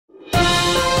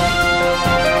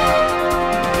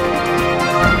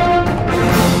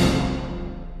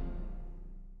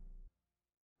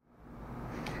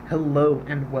Hello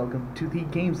and welcome to the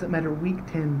Games That Matter Week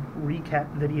 10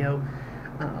 recap video.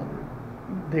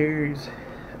 There's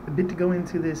a bit to go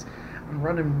into this. I'm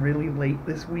running really late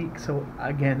this week, so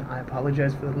again, I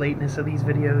apologize for the lateness of these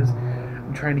videos.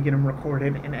 I'm trying to get them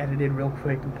recorded and edited real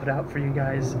quick and put out for you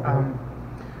guys. So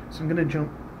I'm going to jump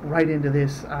right into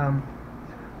this.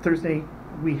 Thursday,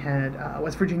 we had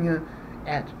West Virginia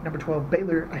at number 12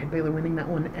 Baylor. I had Baylor winning that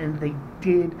one, and they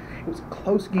did. It was a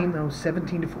close game though.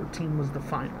 17-14 was the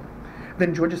final.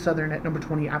 Then Georgia Southern at number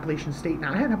 20 Appalachian State.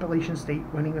 Now I had Appalachian State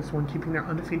winning this one, keeping their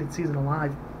undefeated season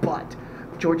alive, but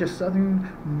Georgia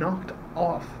Southern knocked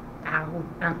off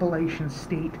Appalachian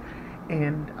State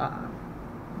and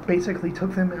basically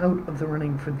took them out of the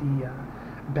running for the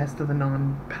best of the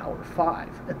non-Power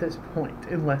 5 at this point,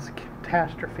 unless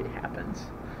catastrophe happens.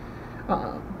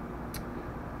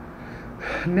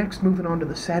 Next, moving on to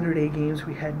the Saturday games,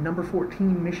 we had number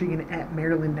 14 Michigan at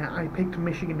Maryland. Now, I picked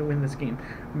Michigan to win this game.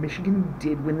 Michigan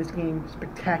did win this game,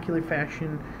 spectacular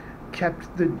fashion,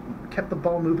 kept the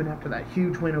ball moving after that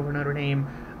huge win over Notre Dame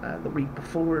the week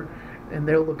before, and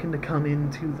they're looking to come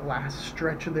into the last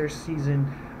stretch of their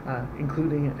season,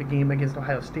 including a game against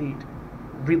Ohio State,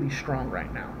 really strong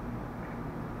right now.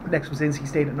 Next was NC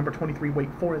State at number 23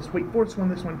 Wake Forest. Wake Forest won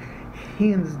this one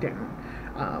hands down.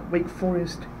 Wake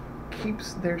Forest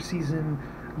keeps their season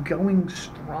going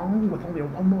strong with only a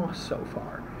one loss so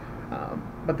far,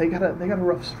 but they got a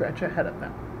rough stretch ahead of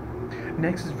them.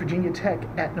 Next is Virginia Tech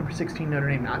at number 16 Notre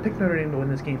Dame. Now I picked Notre Dame to win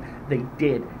this game. They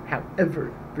did.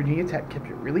 However, Virginia Tech kept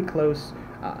it really close.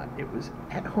 It was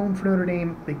at home for Notre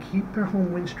Dame. They keep their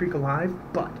home win streak alive,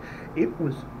 but it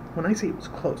was, when I say it was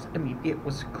close, I mean it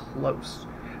was close.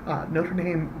 Notre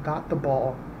Dame got the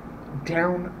ball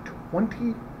down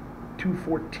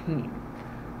 20-14.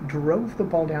 Drove the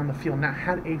ball down the field. Now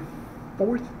had a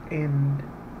 4th and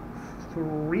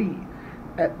 3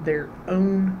 at their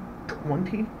own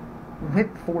 20.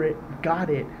 Went for it, got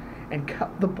it, and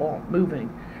kept the ball moving.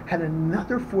 Had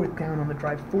another 4th down on the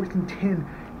drive, 4th and 10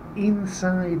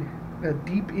 inside,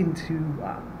 deep into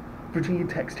Virginia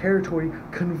Tech's territory.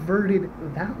 Converted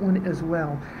that one as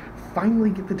well. Finally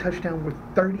get the touchdown with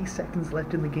 30 seconds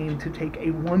left in the game to take a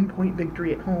 1-point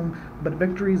victory at home, but a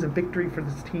victory is a victory for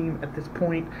this team at this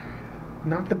point.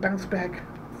 Not the bounce back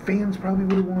fans probably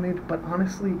would have wanted, but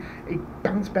honestly, a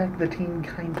bounce back the team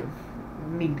kind of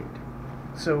needed.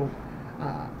 So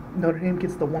Notre Dame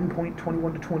gets the 1-point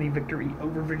 21-20 victory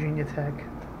over Virginia Tech.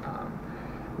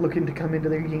 Looking to come into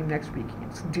their game next week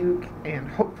against Duke and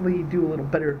hopefully do a little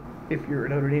better if you're a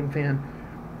Notre Dame fan.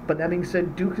 But that being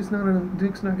said, Duke's not going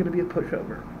to be a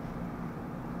pushover.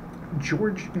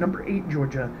 Number 8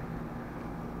 Georgia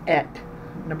at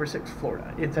number 6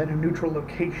 Florida. It's at a neutral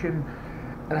location,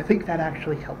 and I think that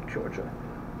actually helped Georgia.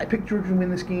 I picked Georgia to win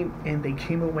this game, and they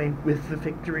came away with the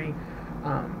victory.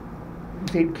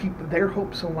 They'd keep their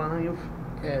hopes alive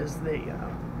as they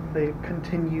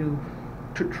continue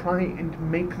to try and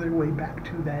make their way back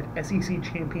to that SEC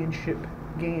championship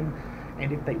game.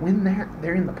 And if they win that,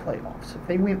 they're in the playoffs. If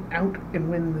they win out and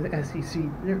win the SEC,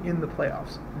 they're in the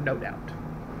playoffs, no doubt.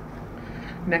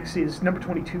 Next is number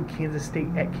 22, Kansas State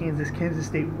at Kansas. Kansas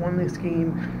State won this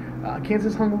game.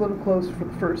 Kansas hung a little close for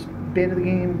the first bit of the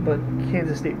game, but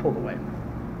Kansas State pulled away.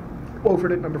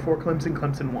 Wofford at number 4, Clemson.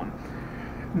 Clemson won.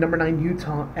 Number 9,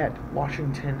 Utah at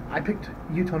Washington. I picked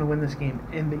Utah to win this game,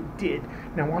 and they did.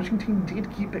 Now, Washington did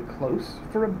keep it close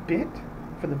for a bit,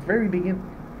 for the very beginning.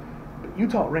 But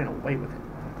Utah ran away with it,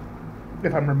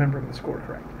 if I'm remembering the score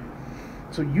correct.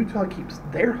 So Utah keeps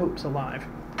their hopes alive,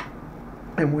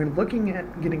 and we're looking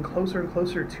at getting closer and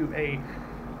closer to a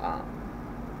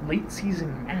late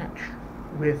season match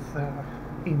with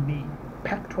in the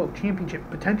Pac-12 championship,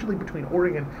 potentially between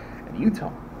Oregon and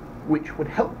Utah, which would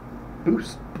help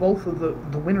boost both of the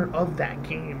winner of that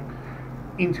game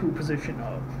into a position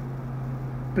of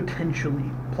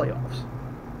potentially playoffs.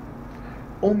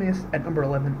 Ole Miss at number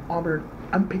 11, Auburn.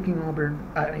 I'm picking Auburn.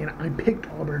 I picked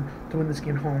Auburn to win this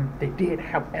game at home. They did.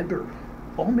 However,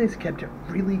 Ole Miss kept it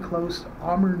really close.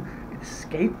 Auburn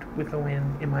escaped with a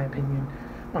win, in my opinion,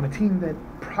 on a team that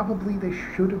probably they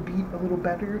should have beat a little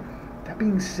better. That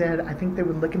being said, I think they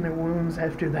were licking their wounds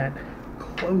after that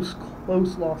close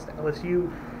loss to LSU,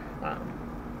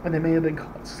 and they may have been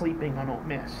caught sleeping on Ole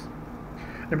Miss.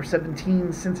 Number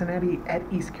 17, Cincinnati at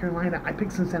East Carolina. I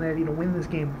picked Cincinnati to win this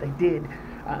game. They did.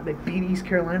 They beat East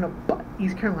Carolina, but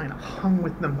East Carolina hung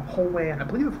with them the whole way, and I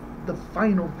believe the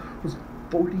final was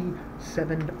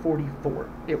 47-44.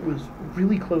 It was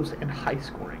really close and high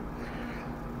scoring.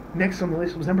 Next on the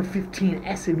list was number 15,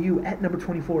 SMU at number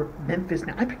 24, Memphis.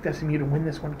 Now, I picked SMU to win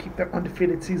this one, keep their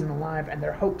undefeated season alive and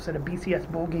their hopes at a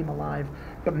BCS bowl game alive.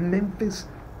 But Memphis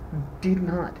did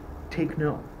not take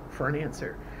no for an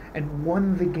answer and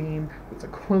won the game. It was a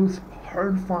close,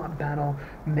 hard-fought battle.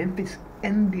 Memphis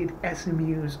ended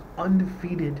SMU's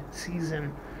undefeated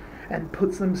season and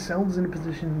puts themselves in a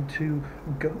position to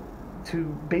go to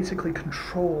basically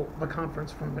control the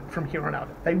conference from here on out.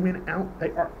 If they win out,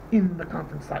 they are in the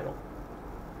conference title.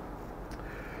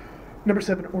 Number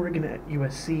 7, Oregon at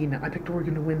USC. Now, I picked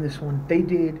Oregon to win this one. They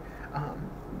did.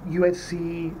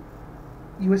 USC's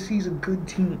a good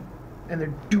team, and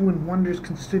they're doing wonders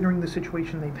considering the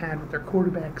situation they've had with their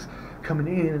quarterbacks coming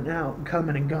in and out,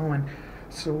 coming and going.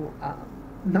 So,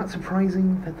 not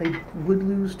surprising that they would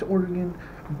lose to Oregon,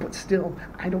 but still,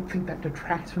 I don't think that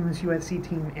detracts from this USC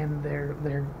team and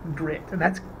their grit. And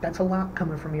that's a lot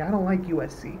coming from me. I don't like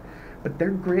USC, but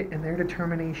their grit and their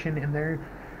determination and their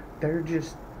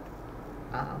just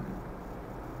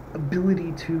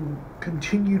ability to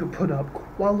continue to put up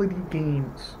quality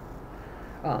games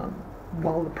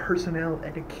while the personnel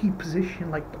at a key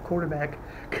position like the quarterback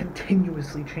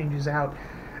continuously changes out.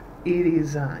 It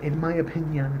is, in my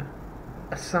opinion,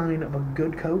 a sign of a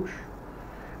good coach,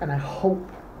 and I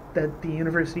hope that the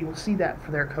university will see that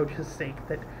for their coach's sake,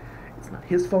 that it's not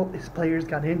his fault his players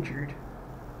got injured,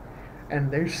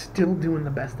 and they're still doing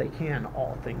the best they can,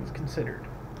 all things considered.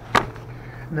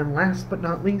 And then last but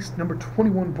not least, number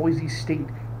 21, Boise State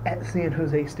at San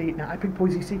Jose State. Now, I picked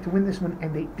Boise State to win this one,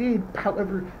 and they did.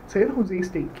 However, San Jose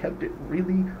State kept it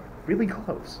really, really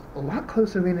close. A lot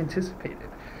closer than anticipated.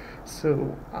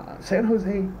 So, San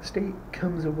Jose State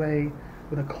comes away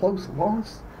with a close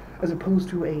loss as opposed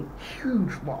to a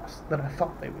huge loss that I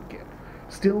thought they would get.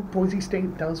 Still, Boise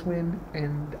State does win,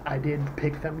 and I did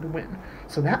pick them to win.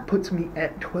 So that puts me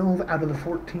at 12 out of the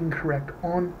 14 correct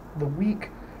on the week,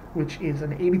 which is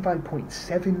an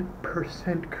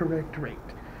 85.7% correct rate.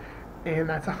 And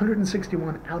that's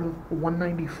 161 out of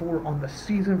 194 on the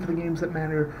season for the games that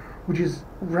matter, which is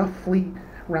roughly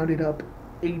rounded up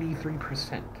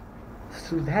 83%.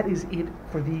 So that is it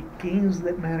for the games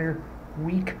that matter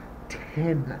week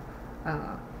 10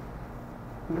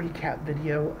 recap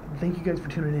video. Thank you guys for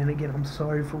tuning in again. I'm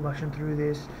sorry for rushing through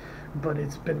this, but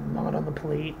it's been a lot on the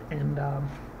plate, and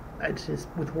it's just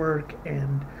with work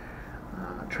and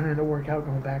trying to work out,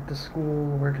 going back to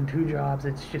school, working 2 jobs.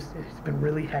 It's been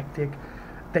really hectic.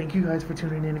 Thank you guys for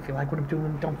tuning in. If you like what I'm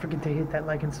doing, don't forget to hit that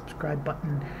like and subscribe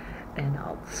button, and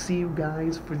I'll see you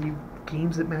guys for the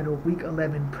Games That Matter Week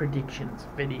 11 predictions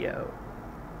video.